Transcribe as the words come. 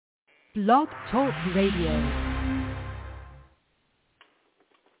Blog Talk Radio.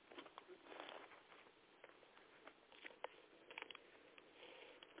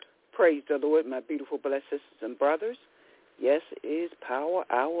 Praise the Lord, my beautiful blessed sisters and brothers. Yes, it is Power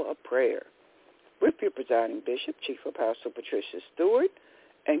Hour of Prayer with your presiding bishop, Chief Apostle Patricia Stewart.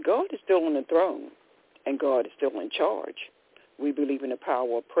 And God is still on the throne, and God is still in charge. We believe in the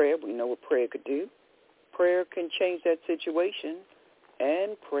power of prayer. We know what prayer could do. Prayer can change that situation,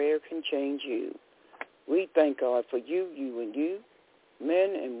 and prayer can change you. We thank God for you, and you,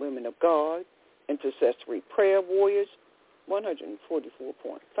 men and women of God, intercessory prayer warriors,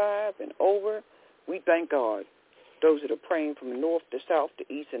 144.5 and over. We thank God. Those that are praying from the north, the south,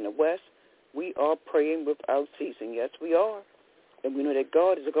 the east, and the west, we are praying without ceasing. Yes, we are. And we know that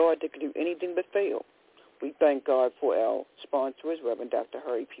God is a God that can do anything but fail. We thank God for our sponsors, Reverend Dr.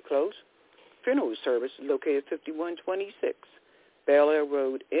 Harry P. Close. Funeral service located 5126 Bel Air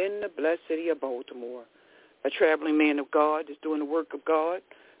Road in the blessed city of Baltimore. A traveling man of God is doing the work of God,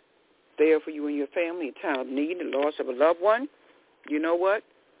 there for you and your family in time of need and loss of a loved one. You know what?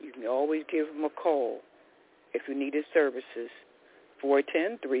 You can always give him a call if you need his services.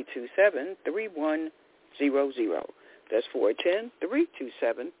 410-327-3100. That's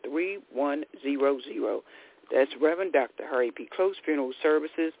 410-327-3100. That's Reverend Dr. Harry P. Close Funeral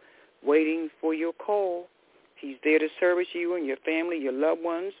Services, waiting for your call. He's there to service you and your family, your loved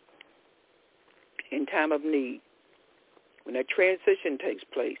ones, in time of need. When that transition takes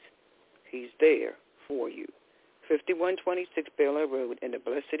place, he's there for you. 5126 Bel Air Road in the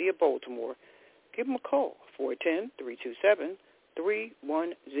blessed city of Baltimore. Give him a call,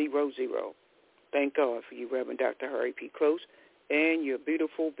 410-327-3100. Thank God for you, Reverend Dr. Harry P. Close, and your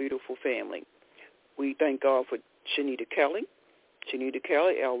beautiful, beautiful family. We thank God for Shanita Kelly. Shanita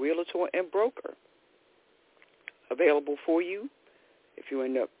Kelly, our realtor and broker, available for you if you're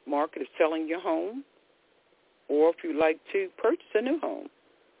in the market of selling your home or if you'd like to purchase a new home.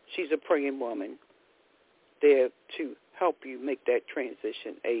 She's a praying woman there to help you make that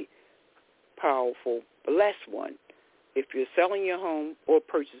transition a powerful, blessed one if you're selling your home or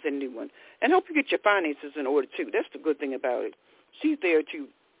purchasing a new one, and help you get your finances in order, too. That's the good thing about it. She's there to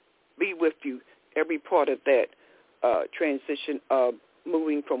be with you every part of that transition of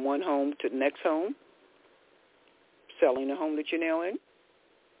moving from one home to the next home, selling the home that you're now in,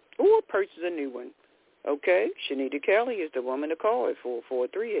 or purchase a new one. Okay? Shanita Kelly is the woman to call at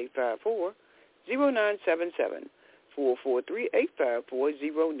 443-854-0977.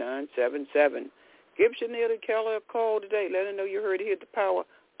 443-854-0977. Give Shanita Kelly a call today. Let her know you heard it here at the Power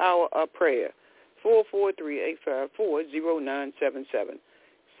Hour of Prayer. 443-854-0977.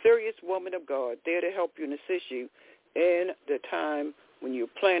 Serious woman of God, there to help you and assist you in the time when you're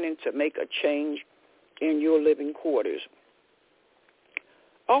planning to make a change in your living quarters.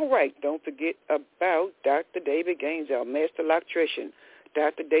 All right, don't forget about Dr. David Gaines, our master electrician.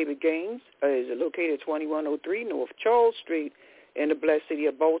 Dr. David Gaines is located at 2103 North Charles Street in the blessed city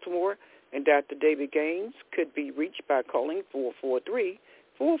of Baltimore. And Dr. David Gaines could be reached by calling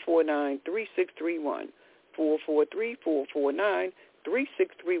 443-449-3631.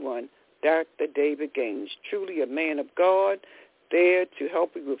 443-449-3631. Dr. David Gaines, truly a man of God, there to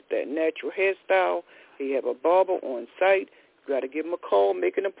help you with that natural hairstyle. He have a barber on site. You got to give him a call,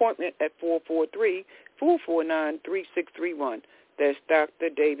 make an appointment at 443-449-3631. That's Dr.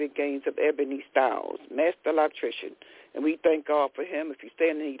 David Gaines of Ebony Styles, master electrician. And we thank God for him. If you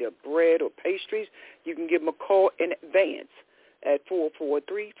stand in need of bread or pastries, you can give him a call in advance at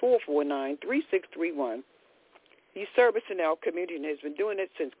 443-449-3631. He's servicing our community and has been doing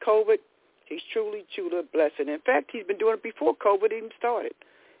it since COVID. He's truly, truly a blessing. In fact, he's been doing it before COVID even started.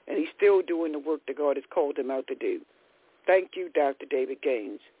 And he's still doing the work that God has called him out to do. Thank you, Dr. David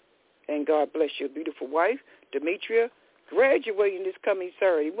Gaines. And God bless your beautiful wife, Demetria, graduating this coming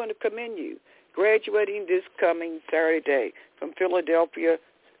Saturday. We want to commend you. Graduating this coming Saturday from Philadelphia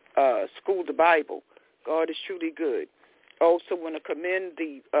School of the Bible. God is truly good. Also want to commend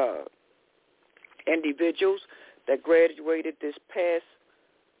the individuals that graduated this past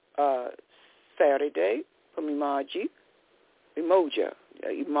Saturday from Emoji.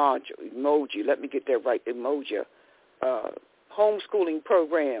 Let me get that right. Emoji. Homeschooling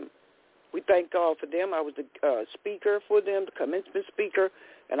program. We thank God for them. I was the speaker for them, the commencement speaker,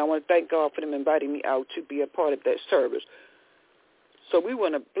 and I want to thank God for them inviting me out to be a part of that service. So we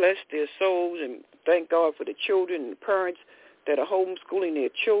want to bless their souls and thank God for the children and the parents that are homeschooling their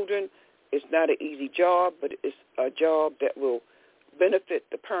children. It's not an easy job, but it's a job that will benefit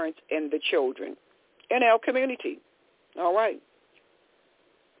the parents and the children and our community. All right.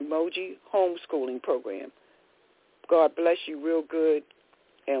 Emoji homeschooling program. God bless you real good.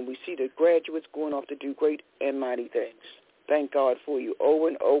 And we see the graduates going off to do great and mighty things. Thank God for you over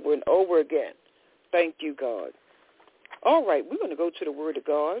and over and over again. Thank you, God. All right, we're going to go to the Word of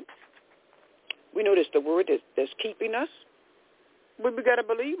God. We know that's the Word that's keeping us. But we got to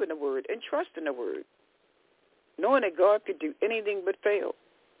believe in the Word and trust in the Word, knowing that God could do anything but fail.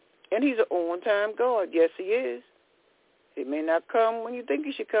 And he's an on-time God. Yes, he is. He may not come when you think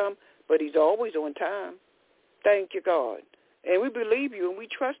he should come, but he's always on time. Thank you, God. And we believe you and we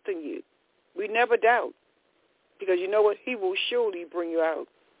trust in you. We never doubt, because you know what? He will surely bring you out.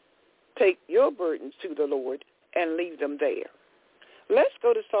 Take your burdens to the Lord and leave them there. Let's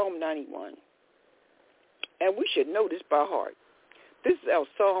go to Psalm 91. And we should know this by heart. This is our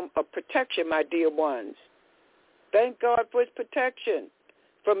psalm of protection, my dear ones. Thank God for his protection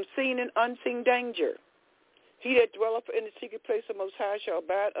from seen and unseen danger. He that dwelleth in the secret place of the Most High shall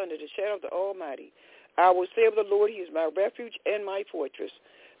abide under the shadow of the Almighty. I will say of the Lord, he is my refuge and my fortress.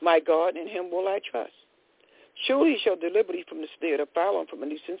 My God, in him will I trust. Surely he shall deliver thee from the snare of the fowler and from a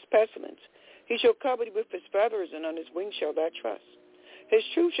nuisance pestilence. He shall cover thee with his feathers, and on his wings shall thou trust. His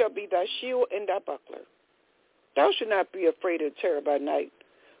truth shall be thy shield and thy buckler. Thou shalt not be afraid of terror by night,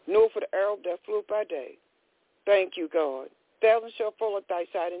 nor for the arrow that flew by day. Thank you, God. 1,000 shall fall at thy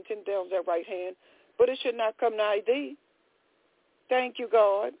side, and 10,000 at right hand, but it should not come nigh thee. Thank you,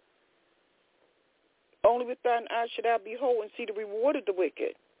 God. Only with thine eyes should thou behold and see the reward of the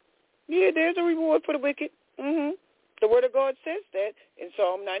wicked. Yeah, there's a reward for the wicked. The word of God says that in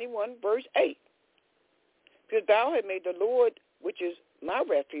Psalm 91, verse 8. Because thou hast made the Lord, which is my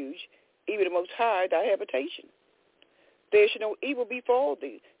refuge, even the Most High, thy habitation. There shall no evil befall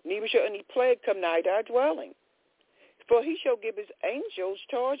thee, neither shall any plague come nigh thy dwelling. For he shall give his angels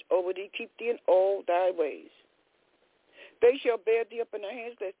charge over thee, keep thee in all thy ways. They shall bear thee up in their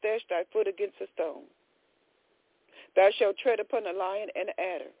hands, that dash thy foot against a stone. Thou shalt tread upon the lion and the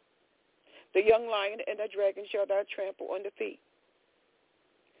adder. The young lion and the dragon shall thou trample under feet.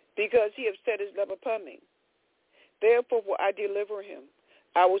 Because he hath set his love upon me. Therefore will I deliver him.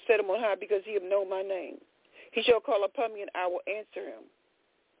 I will set him on high, because he hath known my name. He shall call upon me, and I will answer him.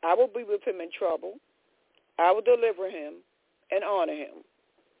 I will be with him in trouble. I will deliver him and honor him.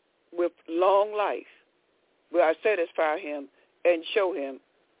 With long life will I satisfy him and show him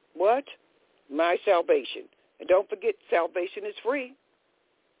what? My salvation. And don't forget, salvation is free.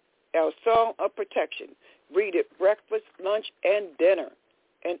 Our song of protection. Read it breakfast, lunch, and dinner,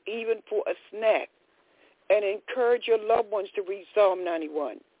 and even for a snack. And encourage your loved ones to read Psalm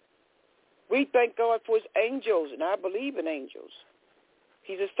 91. We thank God for his angels, and I believe in angels.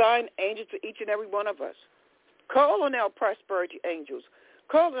 He's assigned angels to each and every one of us. Call on our prosperity angels.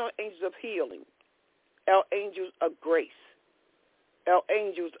 Call on our angels of healing, our angels of grace, our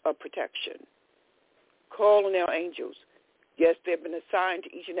angels of protection. Call on our angels. Yes, they've been assigned to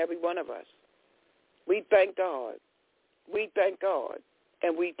each and every one of us. We thank God. We thank God.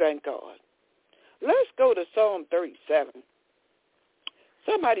 And we thank God. Let's go to Psalm 37.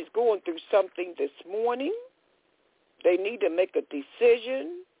 Somebody's going through something this morning. They need to make a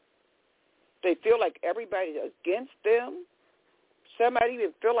decision. They feel like everybody's against them. Somebody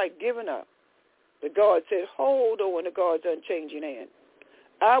even feel like giving up. But God said, hold on to God's unchanging hand.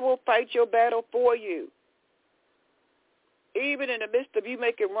 I will fight your battle for you. Even in the midst of you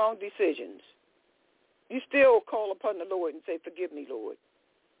making wrong decisions, you still call upon the Lord and say, forgive me, Lord.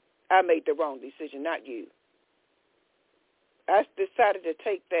 I made the wrong decision, not you. I decided to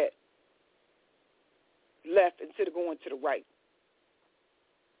take that left instead of going to the right.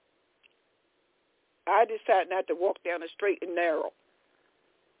 I decided not to walk down the straight and narrow.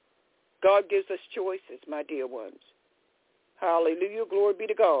 God gives us choices, my dear ones. Hallelujah. Glory be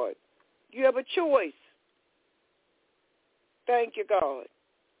to God. You have a choice. Thank you, God.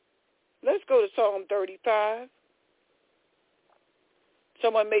 Let's go to Psalm 35.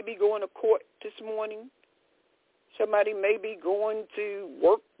 Someone may be going to court this morning. Somebody may be going to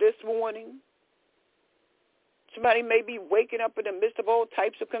work this morning. Somebody may be waking up in the midst of all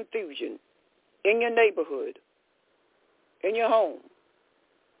types of confusion in your neighborhood, in your home.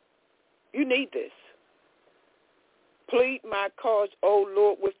 You need this. Plead my cause, O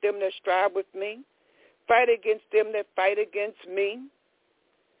Lord, with them that strive with me. Fight against them that fight against me.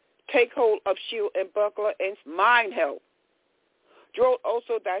 Take hold of shield and buckler and mine help. Draw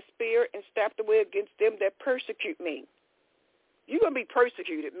also thy spear and stab the way against them that persecute me. You're going to be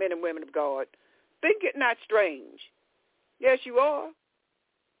persecuted, men and women of God. Think it not strange. Yes, you are.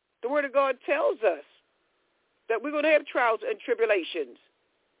 The Word of God tells us that we're going to have trials and tribulations.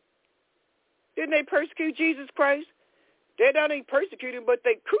 Didn't they persecute Jesus Christ? They not only persecuted him, but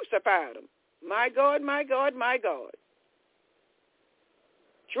they crucified him. My God, my God, my God.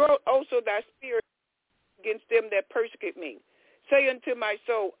 Draw also thy spirit against them that persecute me. Say unto my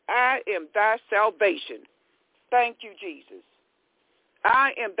soul, I am thy salvation. Thank you, Jesus.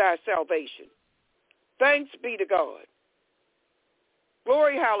 I am thy salvation. Thanks be to God.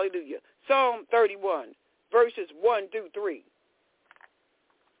 Glory, hallelujah. Psalm 31, verses 1 through 3.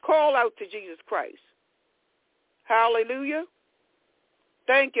 Call out to Jesus Christ. Hallelujah.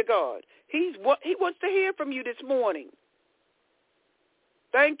 Thank you, God. He wants to hear from you this morning.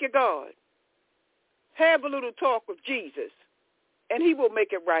 Thank you, God. Have a little talk with Jesus, and he will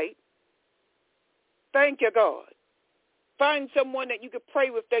make it right. Thank you, God. Find someone that you could pray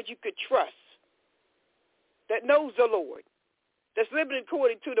with, that you could trust, that knows the Lord, that's living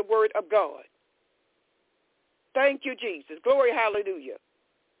according to the word of God. Thank you, Jesus. Glory, hallelujah.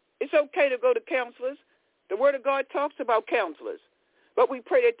 It's okay to go to counselors. The word of God talks about counselors. But we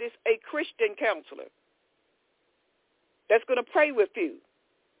pray that this a Christian counselor that's going to pray with you,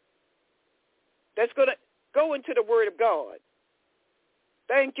 that's going to go into the word of God.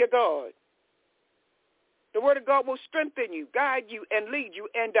 Thank you, God. The word of God will strengthen you, guide you, and lead you,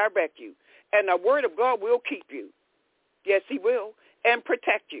 and direct you. And the word of God will keep you. Yes, he will, and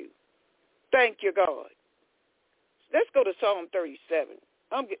protect you. Thank you, God. Let's go to Psalm 37.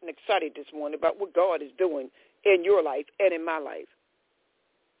 I'm getting excited this morning about what God is doing in your life and in my life.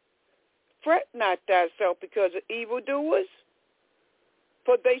 Fret not thyself because of evildoers,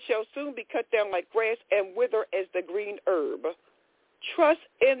 for they shall soon be cut down like grass and wither as the green herb. Trust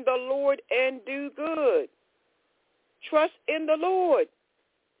in the Lord and do good. Trust in the Lord.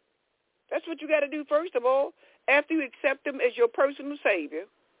 That's what you got to do first of all. After you accept him as your personal Savior,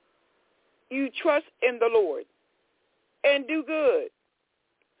 you trust in the Lord and do good,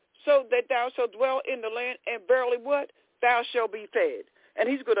 so that thou shalt dwell in the land, and verily what? Thou shalt be fed. And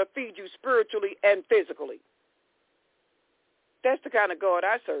he's going to feed you spiritually and physically. That's the kind of God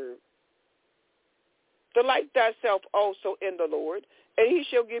I serve. Delight thyself also in the Lord, and he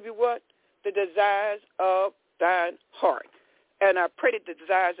shall give you what? The desires of thine heart. And I pray that the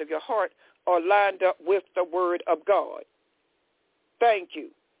desires of your heart are lined up with the word of God. Thank you.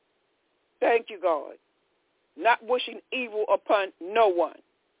 Thank you, God. Not wishing evil upon no one.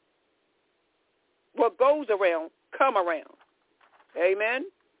 What goes around, come around. Amen.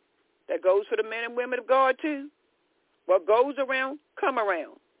 That goes for the men and women of God too. What goes around, come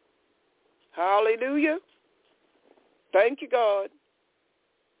around. Hallelujah. Thank you, God.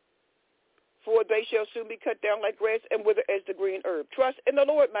 For they shall soon be cut down like grass and wither as the green herb. Trust in the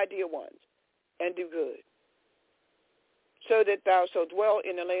Lord, my dear ones, and do good, so that thou shalt dwell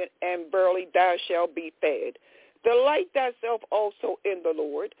in the land, and verily thou shalt be fed. Delight thyself also in the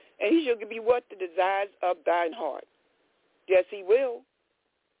Lord, and he shall give you what? The desires of thine heart. Yes, he will.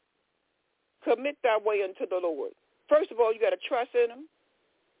 Commit thy way unto the Lord. First of all, you got to trust in him.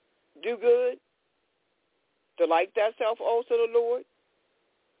 Do good. Delight thyself also in the Lord,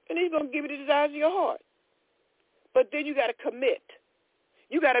 and he's going to give you the desires of your heart. But then you got to commit.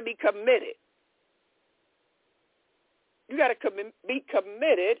 You got to be committed. You got to be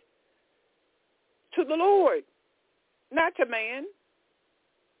committed to the Lord, not to man.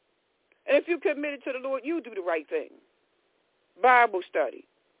 And if you're committed to the Lord, you do the right thing. Bible study,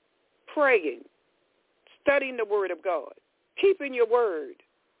 praying, studying the word of God, keeping your word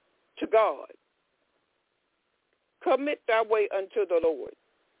to God. Commit thy way unto the Lord.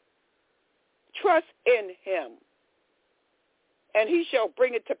 Trust in him, and he shall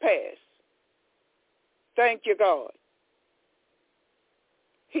bring it to pass. Thank you, God.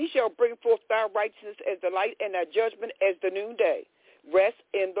 He shall bring forth thy righteousness as the light, and thy judgment as the noonday. Rest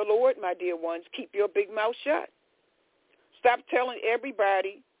in the Lord, my dear ones. Keep your big mouth shut. Stop telling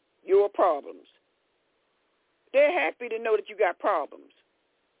everybody your problems. They're happy to know that you got problems.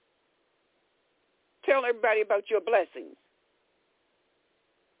 Tell everybody about your blessings.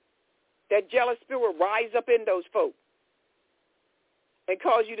 That jealous spirit will rise up in those folk and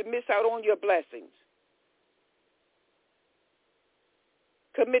cause you to miss out on your blessings.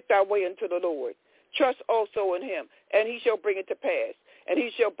 Commit thy way unto the Lord. Trust also in him, and he shall bring it to pass. And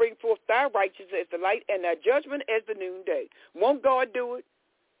he shall bring forth thy righteousness as the light, and thy judgment as the noonday. Won't God do it?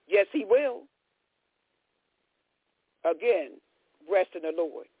 Yes, he will. Again, rest in the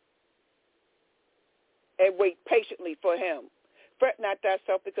Lord, and wait patiently for him. Fret not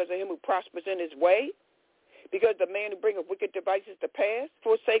thyself because of him who prospers in his way, because the man who bringeth wicked devices to pass.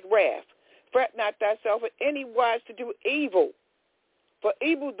 Forsake wrath. Fret not thyself in any wise to do evil, for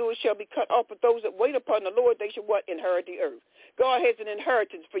evildoers shall be cut off, but those that wait upon the Lord, they shall what? Inherit the earth. God has an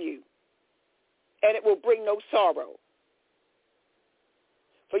inheritance for you, and it will bring no sorrow.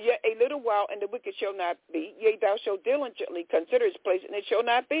 For yet a little while, and the wicked shall not be. Yea, thou shalt diligently consider his place, and it shall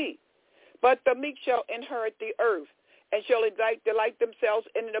not be. But the meek shall inherit the earth, and shall delight themselves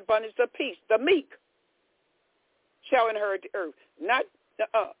in an abundance of peace. The meek shall inherit the earth.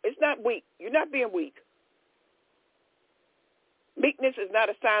 It's not weak. You're not being weak. Meekness is not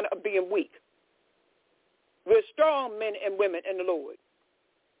a sign of being weak. We're strong men and women in the Lord.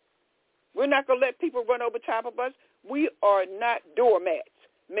 We're not going to let people run over top of us. We are not doormats,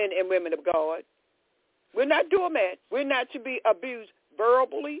 men and women of God. We're not doormats. We're not to be abused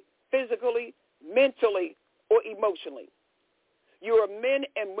verbally, physically, mentally, or emotionally. You are men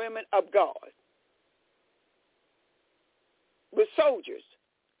and women of God. We're soldiers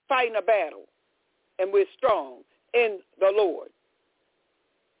fighting a battle, and we're strong in the Lord.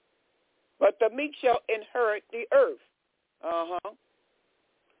 But the meek shall inherit the earth,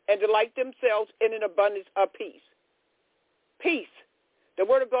 and delight themselves in an abundance of peace. Peace. The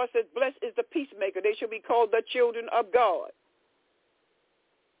word of God says, blessed is the peacemaker. They shall be called the children of God.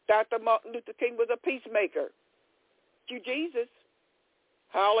 Dr. Martin Luther King was a peacemaker. Thank you, Jesus.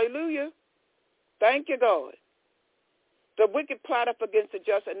 Hallelujah. Thank you, God. The wicked plotteth against the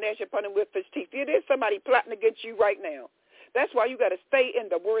just and gnash upon him with his teeth. There's somebody plotting against you right now. That's why you got to stay in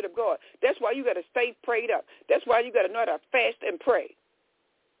the word of God. That's why you got to stay prayed up. That's why you got to know how to fast and pray.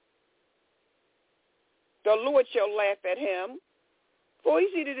 The Lord shall laugh at him, for he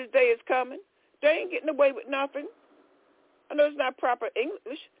see that his day is coming. They ain't getting away with nothing. I know it's not proper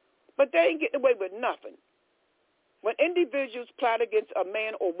English, but they ain't getting away with nothing. When individuals plot against a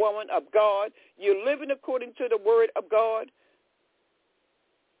man or woman of God, you're living according to the word of God.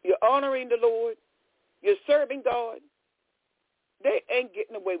 You're honoring the Lord. You're serving God. They ain't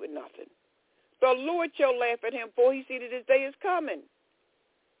getting away with nothing. The Lord shall laugh at him, for he see that his day is coming.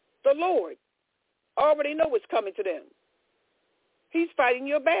 The Lord already know what's coming to them. He's fighting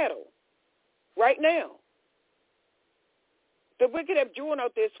your battle right now. The wicked have drawn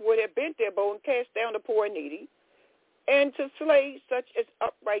out their sword, have bent their bow, and cast down the poor and needy, and to slay such as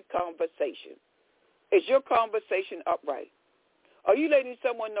upright conversation. Is your conversation upright? Are you letting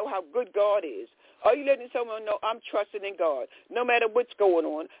someone know how good God is? Are you letting someone know I'm trusting in God? No matter what's going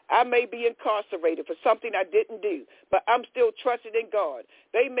on, I may be incarcerated for something I didn't do, but I'm still trusting in God.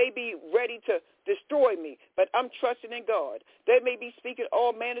 They may be ready to destroy me, but I'm trusting in God. They may be speaking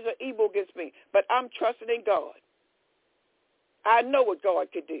all manners of evil against me, but I'm trusting in God. I know what God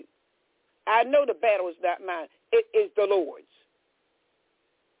could do. I know the battle is not mine. It is the Lord's.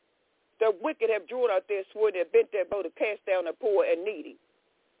 The wicked have drawn out their sword and bent their bow to cast down the poor and needy.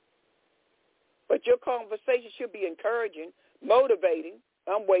 But your conversation should be encouraging, motivating.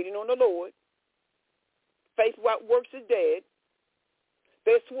 I'm waiting on the Lord. Faith without works is dead.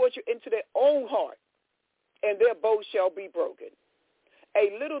 They swore you into their own heart, and their bows shall be broken.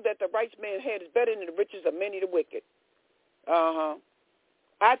 A little that the righteous man had is better than the riches of many the wicked.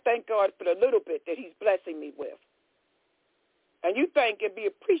 I thank God for the little bit that he's blessing me with. And you thank and be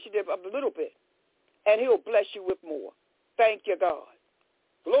appreciative of the little bit, and he'll bless you with more. Thank you, God.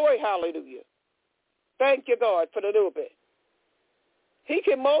 Glory, hallelujah. Thank you, God, for the little bit. He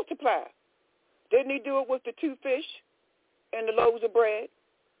can multiply. Didn't he do it with the 2 fish and the loaves of bread?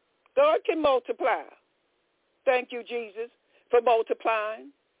 God can multiply. Thank you, Jesus, for multiplying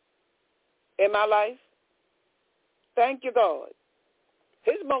in my life. Thank you, God.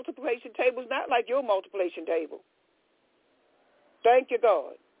 His multiplication table is not like your multiplication table. Thank you,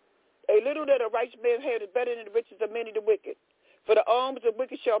 God. A little that a righteous man had is better than the riches of many the wicked. For the arms of the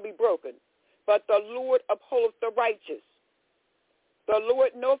wicked shall be broken, but the Lord upholdeth the righteous. The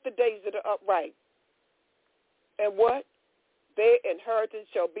Lord knoweth the days of the upright. And what? Their inheritance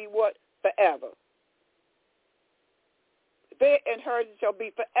shall be what? Forever. Their inheritance shall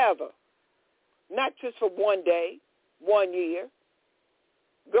be forever. Not just for one day, 1 year.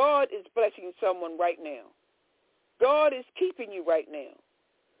 God is blessing someone right now. God is keeping you right now.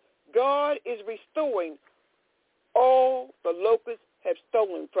 God is restoring all the locusts have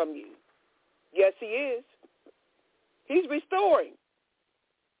stolen from you. Yes, he is. He's restoring.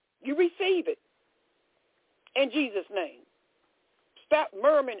 You receive it. In Jesus' name. Stop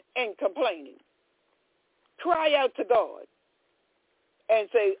murmuring and complaining. Cry out to God and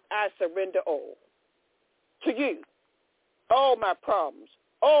say, I surrender all to you. All my problems,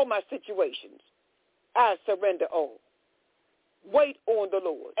 all my situations, I surrender all. Wait on the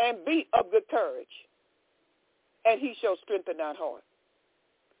Lord and be of good courage, and he shall strengthen thy heart.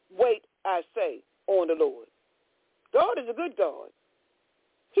 Wait, I say, on the Lord. God is a good God.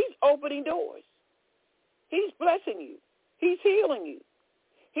 He's opening doors. He's blessing you. He's healing you.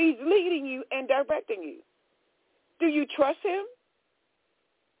 He's leading you and directing you. Do you trust him?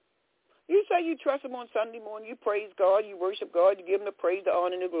 You say you trust him on Sunday morning. You praise God. You worship God. You give him the praise, the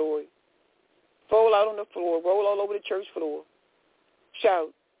honor, and the glory. Fall out on the floor. Roll all over the church floor. Shout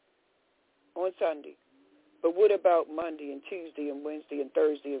on Sunday. But what about Monday and Tuesday and Wednesday and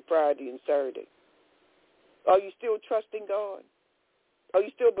Thursday and Friday and Saturday? Are you still trusting God? Are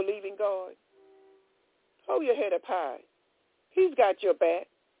you still believing God? Hold your head up high. He's got your back.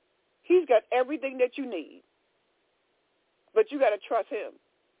 He's got everything that you need. But you got to trust him.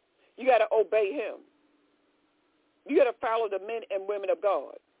 You got to obey him. You got to follow the men and women of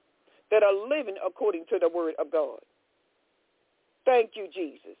God that are living according to the word of God. Thank you,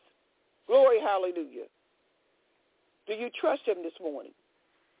 Jesus. Glory, hallelujah. Do you trust him this morning?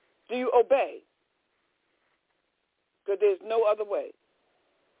 Do you obey? Because there's no other way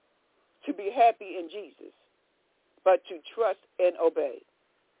to be happy in Jesus but to trust and obey.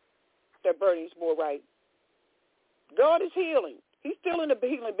 That Bernie's more right. God is healing. He's still in the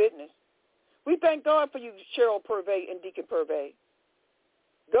healing business. We thank God for you, Cheryl Purvey and Deacon Purvey.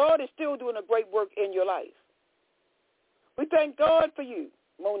 God is still doing a great work in your life. We thank God for you,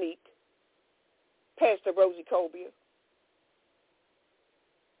 Monique, Pastor Rosie Colbia.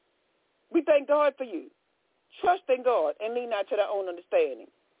 We thank God for you. Trust in God and lean not to their own understanding.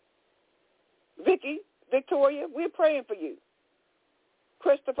 Vicky, Victoria, we're praying for you.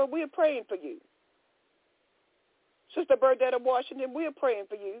 Christopher, we're praying for you. Sister Bernadette Washington, we're praying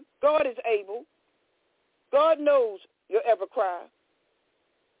for you. God is able. God knows your every cry.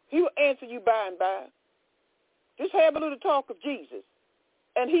 He will answer you by and by. Just have a little talk of Jesus,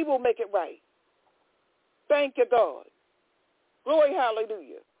 and he will make it right. Thank you, God. Glory,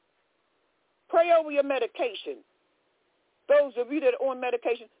 hallelujah. Pray over your medication. Those of you that are on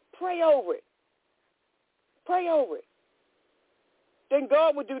medication, pray over it. Pray over it. Then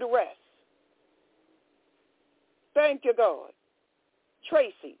God will do the rest. Thank you, God.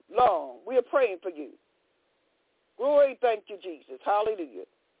 Tracy Long, we are praying for you. Glory, thank you, Jesus. Hallelujah.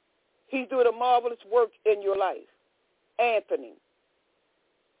 He's doing a marvelous work in your life. Anthony,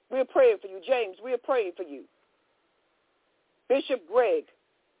 we're praying for you. James, we are praying for you. Bishop Greg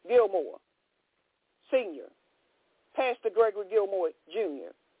Gilmore, Sr., Pastor Gregory Gilmore,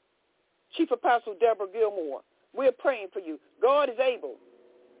 Jr., Chief Apostle Deborah Gilmore, we're praying for you. God is able.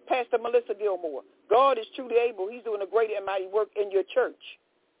 Pastor Melissa Gilmore, God is truly able. He's doing a great and mighty work in your church.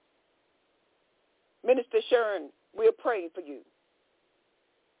 Minister Sharon, we're praying for you.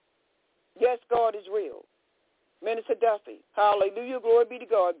 Yes, God is real. Minister Duffy, hallelujah, glory be to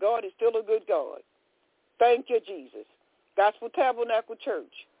God. God is still a good God. Thank you, Jesus. Gospel Tabernacle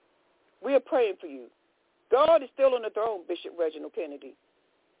Church, we are praying for you. God is still on the throne, Bishop Reginald Kennedy.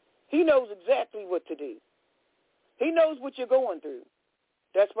 He knows exactly what to do. He knows what you're going through.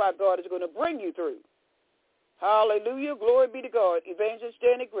 That's why God is going to bring you through. Hallelujah, glory be to God. Evangelist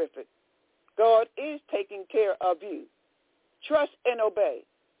Janet Griffith, God is taking care of you. Trust and obey.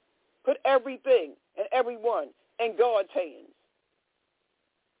 Put everything and everyone in God's hands.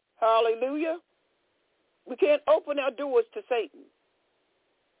 Hallelujah. We can't open our doors to Satan.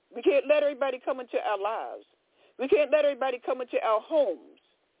 We can't let everybody come into our lives. We can't let everybody come into our homes.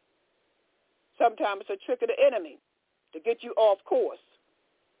 Sometimes it's a trick of the enemy to get you off course.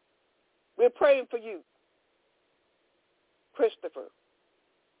 We're praying for you, Christopher.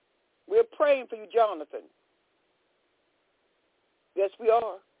 We're praying for you, Jonathan. Yes, we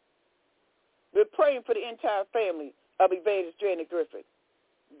are. We're praying for the entire family of Evangelist Janet Griffith.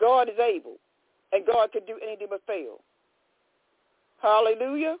 God is able, and God can do anything but fail.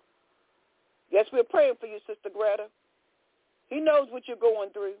 Hallelujah. Yes, we're praying for you, Sister Greta. He knows what you're going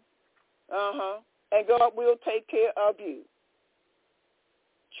through. And God will take care of you.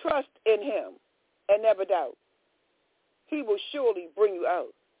 Trust in him and never doubt. He will surely bring you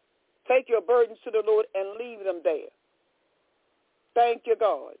out. Take your burdens to the Lord and leave them there. Thank you,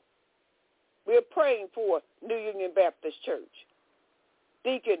 God. We're praying for New Union Baptist Church.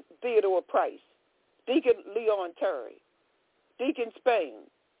 Deacon Theodore Price. Deacon Leon Terry. Deacon Spain.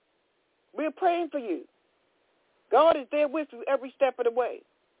 We're praying for you. God is there with you every step of the way.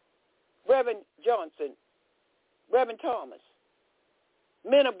 Reverend Johnson. Reverend Thomas.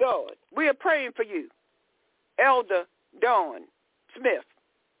 Men of God, we are praying for you. Elder Dawn Smith.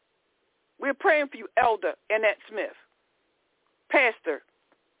 We're praying for you, Elder Annette Smith. Pastor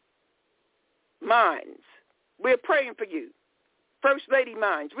Mines, we're praying for you. First Lady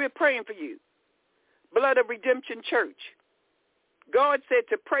Mines, we're praying for you. Blood of Redemption Church. God said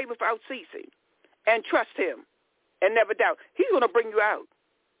to pray without ceasing and trust him and never doubt. He's going to bring you out.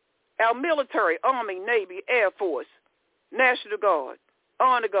 Our military, Army, Navy, Air Force, National Guard,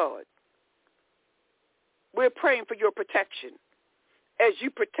 Honor Guard. We're praying for your protection as you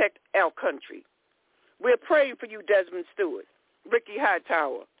protect our country. We're praying for you, Desmond Stewart, Ricky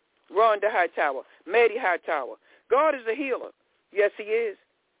Hightower, Rhonda Hightower, Maddie Hightower. God is a healer. Yes, he is.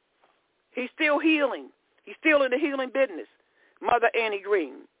 He's still healing. He's still in the healing business. Mother Annie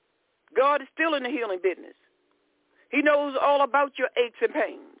Green. God is still in the healing business. He knows all about your aches and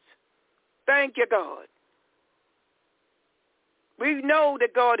pains. Thank you, God. We know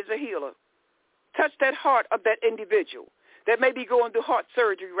that God is a healer. Touch that heart of that individual that may be going through heart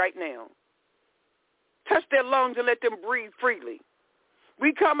surgery right now. Touch their lungs and let them breathe freely.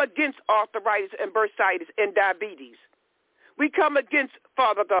 We come against arthritis and bursitis and diabetes. We come against,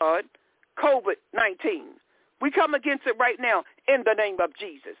 Father God, COVID-19. We come against it right now in the name of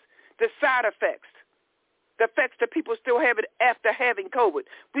Jesus. The side effects, the effects that people still have it after having COVID.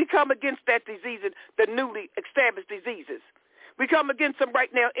 We come against that disease, the newly established diseases. We come against them right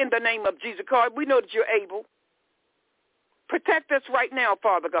now in the name of Jesus. God, we know that you're able. Protect us right now,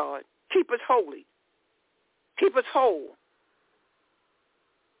 Father God. Keep us holy. Keep us whole.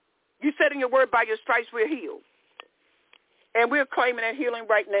 You said in your word, by your stripes we're healed. And we're claiming that healing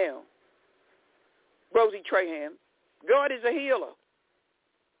right now. Rosie Traham, God is a healer.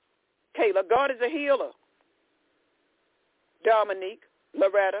 Kayla, God is a healer. Dominique,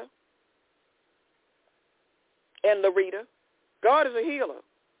 Loretta, and Larita, God is a healer.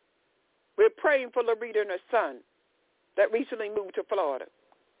 We're praying for Larita and her son that recently moved to Florida.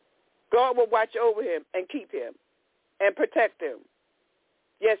 God will watch over him and keep him and protect him.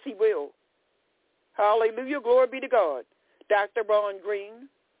 Yes, he will. Hallelujah. Glory be to God. Dr. Ron Green,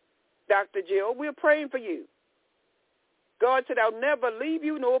 Dr. Jill, we're praying for you. God said, I'll never leave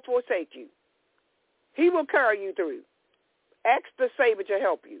you nor forsake you. He will carry you through. Ask the Savior to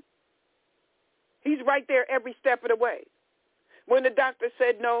help you. He's right there every step of the way. When the doctor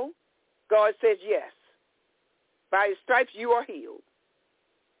said no, God says yes. By his stripes you are healed.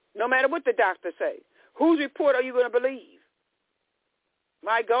 No matter what the doctor say. Whose report are you going to believe?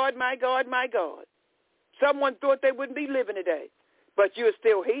 My God, my God, my God. Someone thought they wouldn't be living today, but you're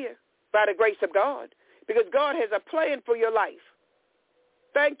still here by the grace of God because God has a plan for your life.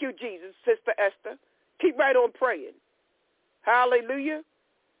 Thank you, Jesus, Sister Esther. Keep right on praying. Hallelujah.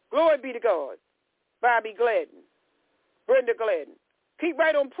 Glory be to God. Bobby Gladden, Brenda Gladden. Keep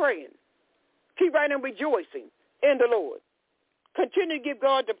right on praying. Keep right on rejoicing in the Lord. Continue to give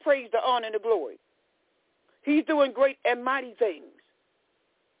God the praise, the honor, and the glory. He's doing great and mighty things.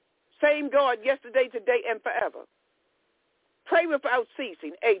 Same God yesterday, today, and forever. Pray without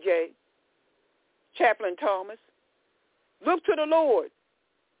ceasing, AJ, Chaplain Thomas. Look to the Lord,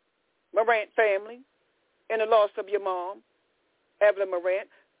 Morant family, and the loss of your mom, Evelyn Morant.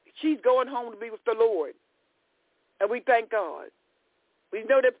 She's going home to be with the Lord, and we thank God. We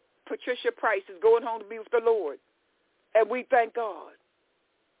know that Patricia Price is going home to be with the Lord, and we thank God.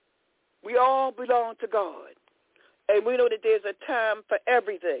 We all belong to God, and we know that there's a time for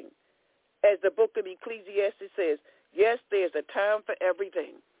everything. As the book of Ecclesiastes says, yes, there's a time for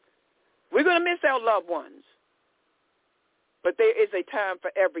everything. We're going to miss our loved ones, but there is a time for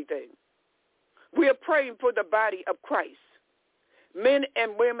everything. We are praying for the body of Christ, men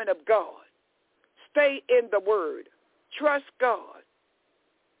and women of God. Stay in the Word. Trust God.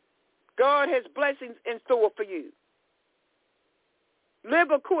 God has blessings in store for you.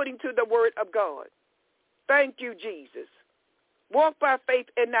 Live according to the Word of God. Thank you, Jesus. Walk by faith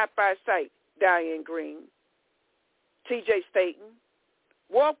and not by sight, Diane Green. T.J. Staten.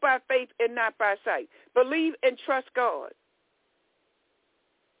 Walk by faith and not by sight. Believe and trust God.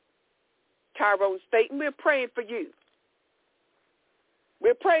 Tyrone Staten, we're praying for you.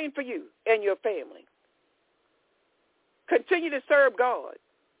 We're praying for you and your family. Continue to serve God.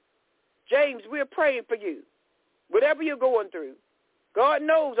 James, we're praying for you. Whatever you're going through, God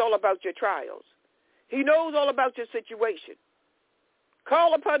knows all about your trials. He knows all about your situation.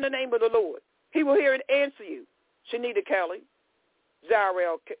 Call upon the name of the Lord. He will hear and answer you. Shanita Kelly,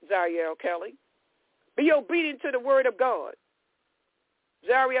 Zariel Kelly. Be obedient to the word of God.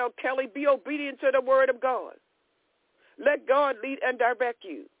 Zariel Kelly, be obedient to the word of God. Let God lead and direct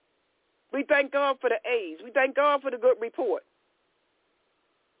you. We thank God for the A's. We thank God for the good report.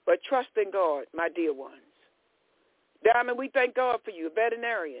 But trust in God, my dear ones. Diamond, we thank God for you, a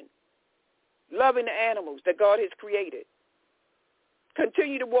veterinarian, loving the animals that God has created.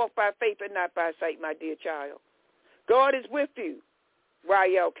 Continue to walk by faith and not by sight, my dear child. God is with you,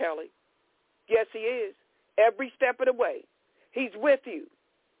 Rael Kelly. Yes, he is. Every step of the way, he's with you.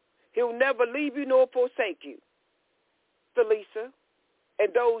 He'll never leave you nor forsake you. Felisa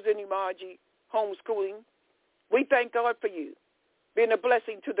and those in Umaji homeschooling, we thank God for you, being a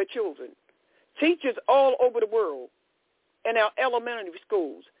blessing to the children. Teachers all over the world, in our elementary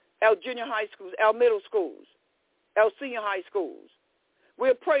schools, our junior high schools, our middle schools, our senior high schools.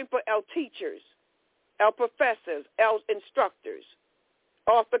 We're praying for our teachers, our professors, our instructors.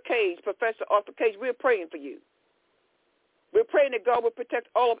 Professor Arthur Cage, we're praying for you. We're praying that God will protect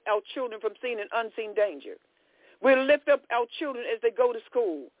all of our children from seen and unseen danger. We'll lift up our children as they go to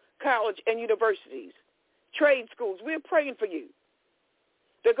school, college, and universities, trade schools. We're praying for you,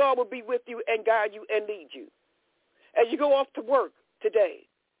 that God will be with you and guide you and lead you. As you go off to work today,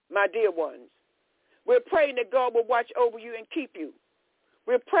 my dear ones, we're praying that God will watch over you and keep you.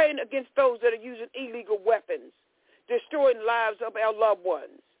 We're praying against those that are using illegal weapons, destroying lives of our loved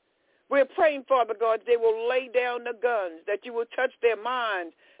ones. We're praying, Father God, they will lay down the guns, that you will touch their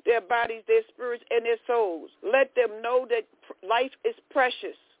minds, their bodies, their spirits, and their souls. Let them know that life is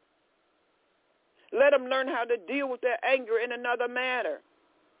precious. Let them learn how to deal with their anger in another manner.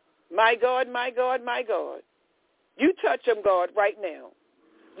 My God, my God, my God. You touch them, God, right now.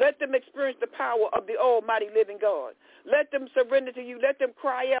 Let them experience the power of the almighty living God. Let them surrender to you. Let them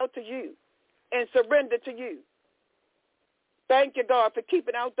cry out to you and surrender to you. Thank you, God, for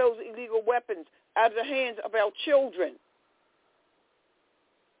keeping out those illegal weapons out of the hands of our children.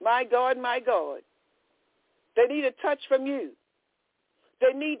 My God, my God. They need a touch from you.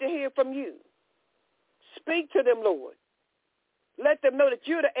 They need to hear from you. Speak to them, Lord. Let them know that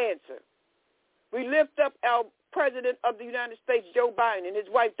you're the answer. We lift up our President of the United States, Joe Biden, and his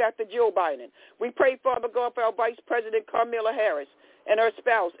wife, Dr. Jill Biden. We pray, Father God, for our Vice President, Kamala Harris, and her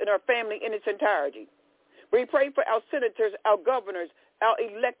spouse and her family in its entirety. We pray for our senators, our governors, our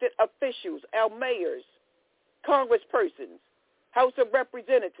elected officials, our mayors, congresspersons, House of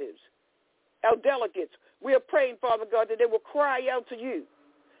Representatives, our delegates. We are praying, Father God, that they will cry out to you.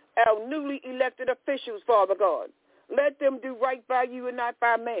 Our newly elected officials, Father God, let them do right by you and not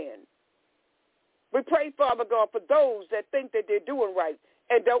by man. We pray, Father God, for those that think that they're doing right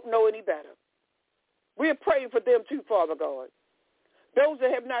and don't know any better. We are praying for them too, Father God. Those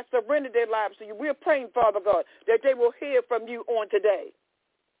that have not surrendered their lives to you, we're praying, Father God, that they will hear from you on today.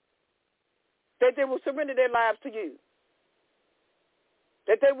 That they will surrender their lives to you.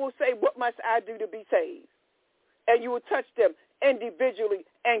 That they will say, what must I do to be saved? And you will touch them individually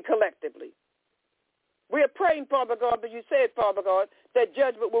and collectively. We are praying, Father God, that you said, Father God, that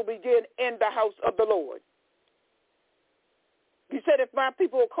judgment will begin in the house of the Lord. You said if my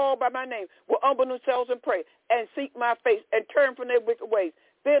people will call by my name, will humble themselves and pray and seek my face and turn from their wicked ways,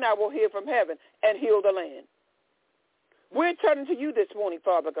 then I will hear from heaven and heal the land. We're turning to you this morning,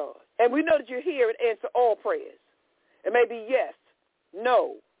 Father God, and we know that you hear and answer all prayers. It may be yes,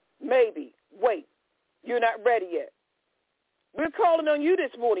 no, maybe, wait, you're not ready yet. We're calling on you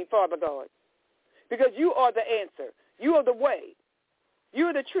this morning, Father God, because you are the answer. You are the way.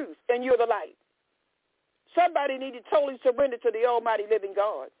 You're the truth, and you're the light. Somebody need to totally surrender to the almighty living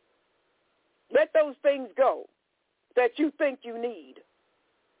God. Let those things go that you think you need.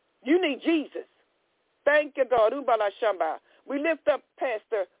 You need Jesus. Thank you, God. We lift up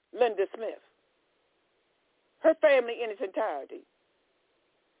Pastor Linda Smith, her family in its entirety.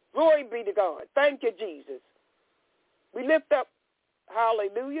 Glory be to God. Thank you, Jesus. We lift up,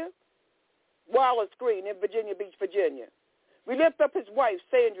 hallelujah, Wallace Green in Virginia Beach, Virginia. We lift up his wife,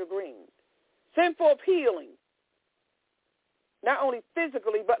 Sandra Green. Send forth healing, not only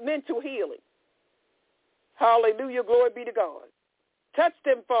physically, but mental healing. Hallelujah, glory be to God. Touch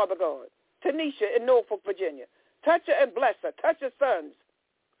them, Father God. Tanisha in Norfolk, Virginia. Touch her and bless her. Touch her sons,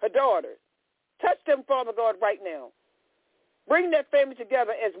 her daughters. Touch them, Father God, right now. Bring that family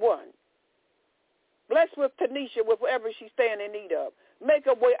together as one. Bless with Tanisha with whatever she's standing in need of. Make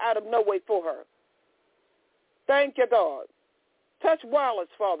a way out of no way for her. Thank you, God. Touch Wallace,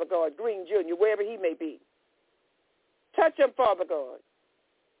 Father God, Green Jr., wherever he may be. Touch him, Father God.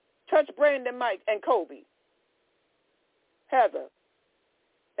 Touch Brandon, Mike, and Kobe, Heather,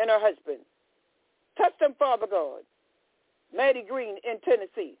 and her husband. Touch them, Father God. Maddie Green in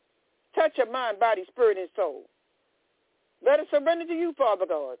Tennessee. Touch her mind, body, spirit, and soul. Let her surrender to you, Father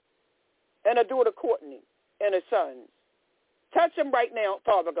God, and her daughter Courtney and her sons. Touch them right now,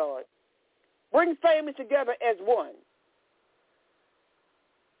 Father God. Bring families together as one.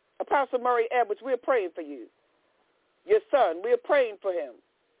 Apostle Murray Edwards, we're praying for you. Your son, we're praying for him.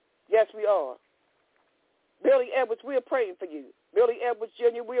 Yes, we are. Billy Edwards, we're praying for you. Billy Edwards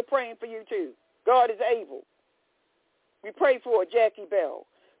Jr., we're praying for you too. God is able. We pray for Jackie Bell,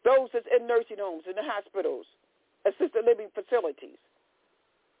 those that's in nursing homes, in the hospitals, assisted living facilities.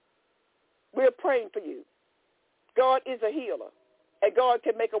 We're praying for you. God is a healer, and God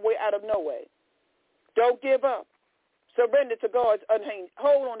can make a way out of no way. Don't give up. Surrender to God's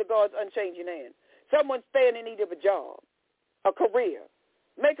hold on to God's unchanging hand. Someone standing in need of a job. a career.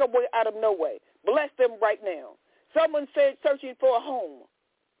 Make a way out of no way. Bless them right now. Someone said searching for a home.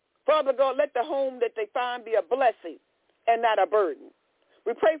 Father God, let the home that they find be a blessing and not a burden.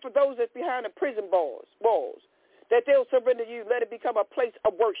 We pray for those that's behind the prison walls, that they'll surrender to you. Let it become a place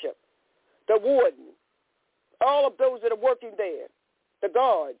of worship. The warden, all of those that are working there, the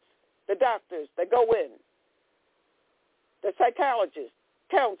guards, the doctors that go in, the psychologists,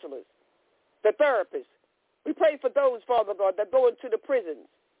 counselors, the therapists. We pray for those, Father God, that go into the prisons,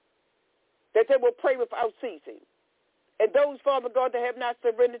 that they will pray without ceasing. And those, Father God, that have not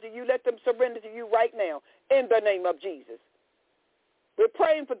surrendered to you, let them surrender to you right now in the name of Jesus. We're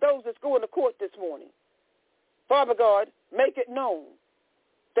praying for those that's going to court this morning. Father God, make it known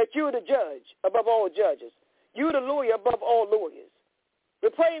that you're the judge above all judges. You're the lawyer above all lawyers. We're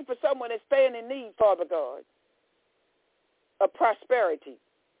praying for someone that's standing in need, Father God, of prosperity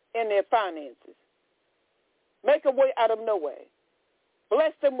in their finances. Make a way out of no way.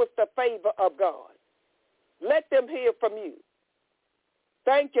 Bless them with the favor of God. Let them hear from you.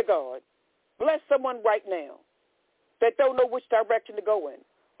 Thank you, God. Bless someone right now that don't know which direction to go in,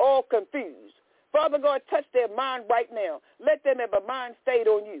 all confused. Father God, touch their mind right now. Let them have a mind stayed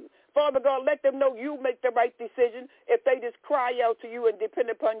on you. Father God, let them know you make the right decision if they just cry out to you and depend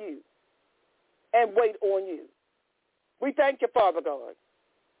upon you and wait on you. We thank you, Father God.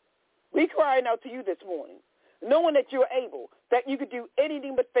 We crying out to you this morning, knowing that you're able, that you could do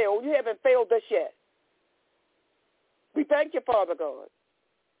anything but fail. You haven't failed us yet. We thank you, Father God,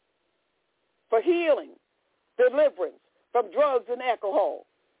 for healing, deliverance from drugs and alcohol.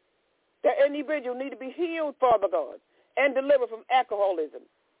 That individual need to be healed, Father God, and delivered from alcoholism,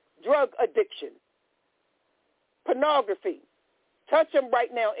 drug addiction, pornography. Touch them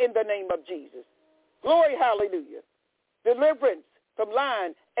right now in the name of Jesus. Glory, hallelujah. Deliverance from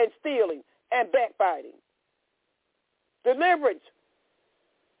lying and stealing and backbiting. Deliverance.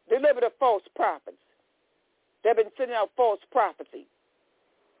 Deliver the false prophets. They've been sending out false prophecy.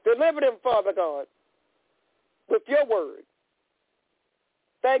 Deliver them, Father God, with your word.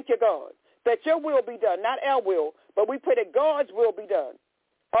 Thank you, God, that your will be done, not our will, but we pray that God's will be done.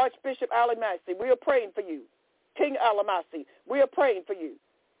 Archbishop Alamasi, we are praying for you. King Alamasi, we are praying for you.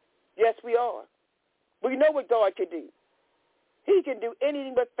 Yes, we are. We know what God can do. He can do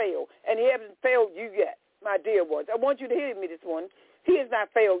anything but fail, and he hasn't failed you yet, my dear ones. I want you to hear me this morning. He has not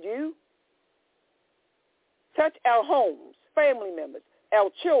failed you. Touch our homes, family members, our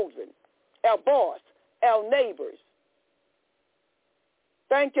children, our boss, our neighbors.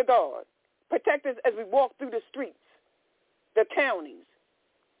 Thank you, God. Protect us as we walk through the streets, the counties.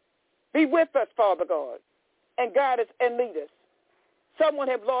 Be with us, Father God, and guide us and lead us. Someone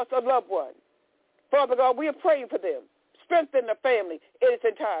have lost a loved one. Father God, we are praying for them. Strengthen the family in its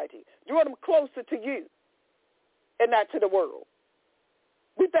entirety. Draw them closer to you and not to the world.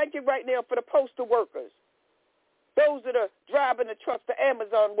 We thank you right now for the postal workers, those that are driving the trucks, the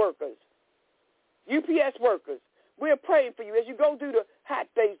Amazon workers, UPS workers. We are praying for you as you go through the hot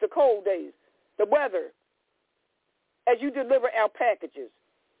days, the cold days, the weather, as you deliver our packages.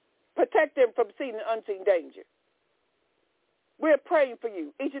 Protect them from seen and unseen danger. We're praying for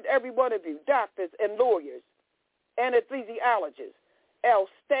you, each and every one of you, doctors and lawyers, anesthesiologists, our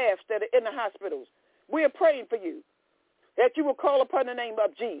staffs that are in the hospitals. We are praying for you, that you will call upon the name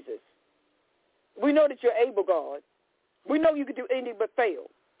of Jesus. We know that you're able, God. We know you can do anything but fail.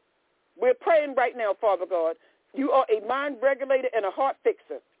 We're praying right now, Father God. You are a mind regulator and a heart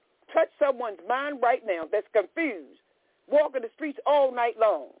fixer. Touch someone's mind right now that's confused, walking the streets all night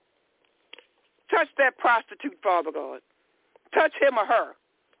long. Touch that prostitute, Father God. Touch him or her.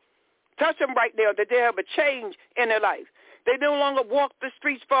 Touch them right now that they have a change in their life. They no longer walk the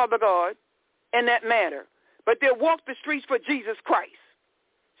streets, Father God, in that manner, but they'll walk the streets for Jesus Christ.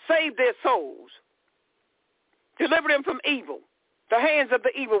 Save their souls. Deliver them from evil, the hands of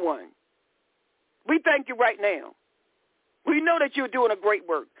the evil one. We thank you right now. We know that you're doing a great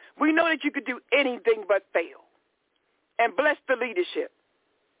work. We know that you could do anything but fail. And bless the leadership,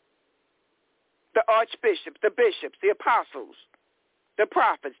 the archbishops, the bishops, the apostles, the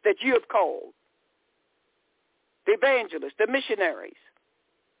prophets that you have called, the evangelists, the missionaries,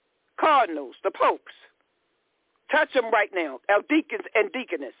 cardinals, the popes. Touch them right now, our deacons and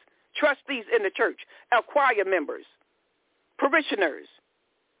deaconess, trustees in the church, our choir members, parishioners,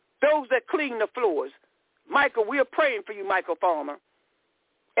 those that clean the floors. Michael, we are praying for you, Michael Farmer,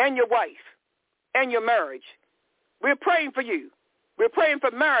 and your wife, and your marriage. We're praying for you. We're praying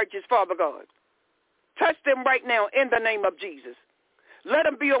for marriages, Father God. Touch them right now in the name of Jesus. Let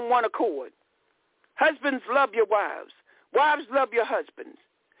them be on one accord. Husbands, love your wives. Wives, love your husbands.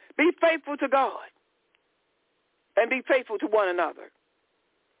 Be faithful to God. and be faithful to one another.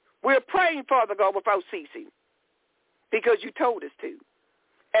 We're praying, Father God, without ceasing because you told us to.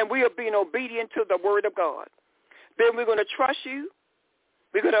 And we are being obedient to the word of God. Then we're going to trust you.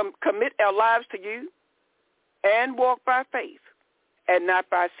 We're going to commit our lives to you and walk by faith and not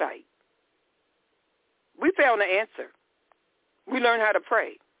by sight. We found the answer. We learned how to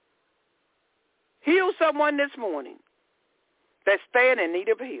pray. Heal someone this morning that's staying in need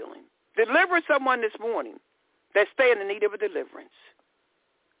of healing. Deliver someone this morning that's staying in need of a deliverance.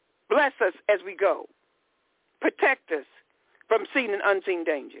 Bless us as we go. Protect us from seen and unseen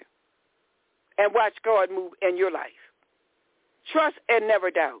danger. And watch God move in your life. Trust and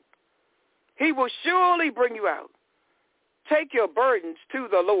never doubt. He will surely bring you out. Take your burdens to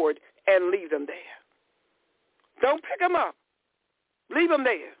the Lord and leave them there. Don't pick them up. Leave them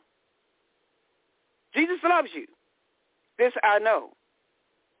there. Jesus loves you. This I know,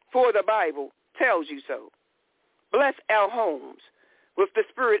 for the Bible tells you so. Bless our homes with the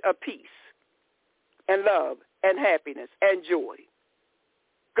spirit of peace and love and happiness and joy.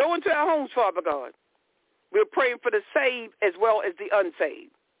 Go into our homes, Father God. We're praying for the saved as well as the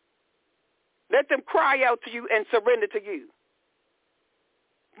unsaved. Let them cry out to you and surrender to you.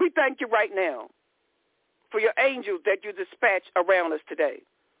 We thank you right now for your angels that you dispatch around us today.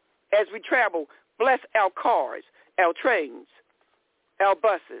 As we travel, bless our cars, our trains, our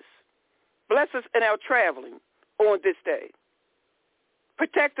buses. Bless us in our traveling on this day.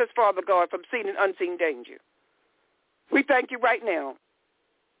 Protect us, Father God, from seen and unseen danger. We thank you right now.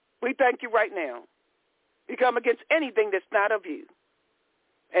 We thank you right now. We come against anything that's not of you.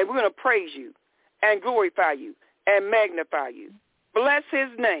 And we're going to praise you and glorify you and magnify you. Bless his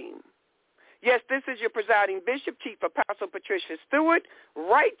name. Yes, this is your presiding Bishop, Chief Apostle Patricia Stewart.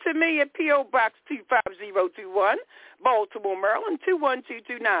 Write to me at P.O. Box 25021, Baltimore, Maryland,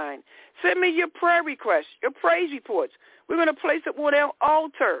 21229. Send me your prayer requests, your praise reports. We're going to place it on our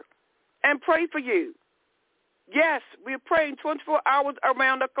altar and pray for you. Yes, we're praying 24 hours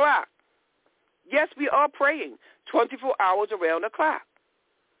around the clock. Yes, we are praying 24 hours around the clock.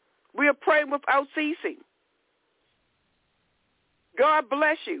 We are praying without ceasing. God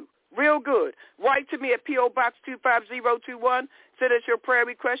bless you. Real good. Write to me at P.O. Box 25021. Send us your prayer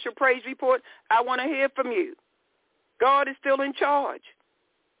request, your praise report. I want to hear from you. God is still in charge.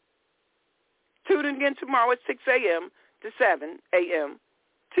 Tune in again tomorrow at 6 a.m. to 7 a.m.,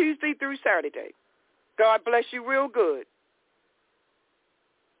 Tuesday through Saturday. God bless you real good.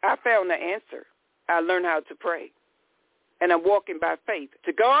 I found the answer. I learned how to pray. And I'm walking by faith.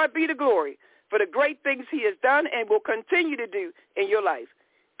 To God be the glory for the great things he has done and will continue to do in your life.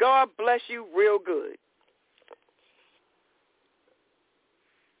 God bless you real good.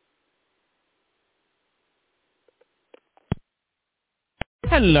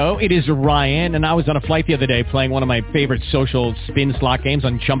 Hello, it is Ryan, and I was on a flight the other day playing one of my favorite social spin slot games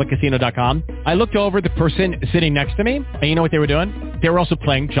on ChumbaCasino.com. I looked over at the person sitting next to me, and you know what they were doing? They were also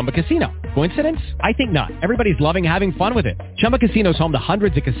playing Chumba Casino. Coincidence? I think not. Everybody's loving having fun with it. Chumba Casino is home to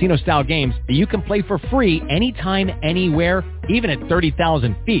hundreds of casino-style games that you can play for free anytime, anywhere, even at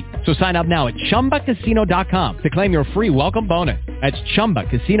 30,000 feet. So sign up now at ChumbaCasino.com to claim your free welcome bonus. That's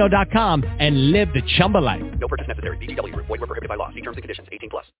ChumbaCasino.com and live the Chumba life. No purchase necessary. VGW. Void where prohibited by law. See terms and conditions. 18+.